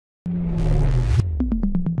The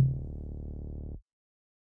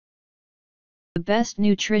best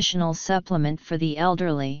nutritional supplement for the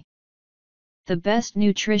elderly. The best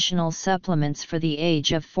nutritional supplements for the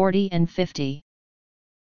age of 40 and 50.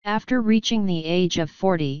 After reaching the age of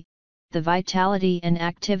 40, the vitality and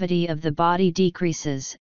activity of the body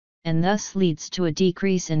decreases, and thus leads to a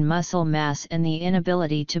decrease in muscle mass and the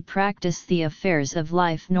inability to practice the affairs of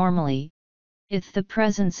life normally. If the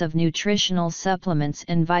presence of nutritional supplements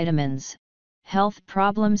and vitamins, health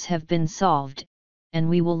problems have been solved, and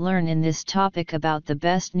we will learn in this topic about the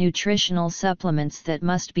best nutritional supplements that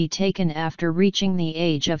must be taken after reaching the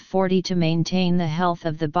age of 40 to maintain the health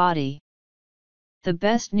of the body. The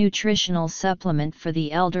best nutritional supplement for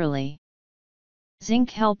the elderly.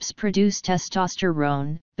 Zinc helps produce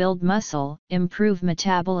testosterone, build muscle, improve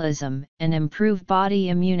metabolism, and improve body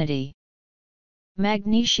immunity.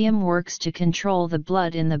 Magnesium works to control the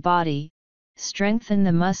blood in the body, strengthen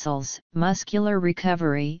the muscles, muscular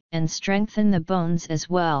recovery, and strengthen the bones as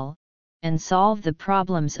well, and solve the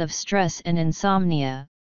problems of stress and insomnia,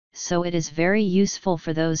 so it is very useful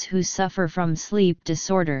for those who suffer from sleep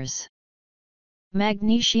disorders.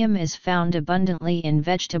 Magnesium is found abundantly in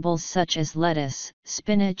vegetables such as lettuce,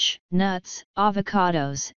 spinach, nuts,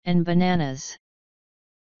 avocados, and bananas.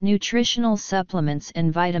 Nutritional supplements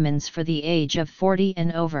and vitamins for the age of 40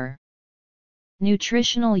 and over.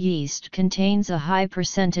 Nutritional yeast contains a high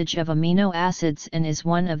percentage of amino acids and is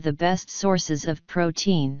one of the best sources of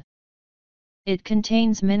protein. It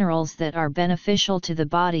contains minerals that are beneficial to the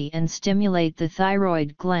body and stimulate the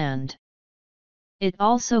thyroid gland. It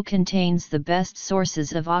also contains the best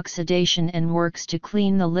sources of oxidation and works to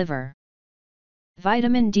clean the liver.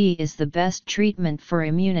 Vitamin D is the best treatment for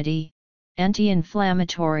immunity,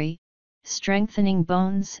 anti-inflammatory, strengthening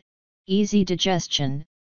bones, easy digestion,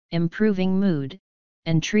 improving mood,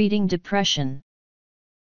 and treating depression.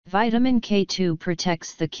 Vitamin K2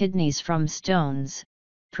 protects the kidneys from stones,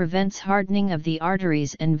 prevents hardening of the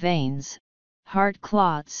arteries and veins, heart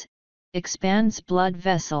clots, expands blood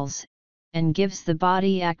vessels, and gives the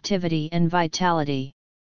body activity and vitality.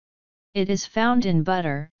 It is found in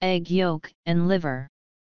butter, egg yolk, and liver.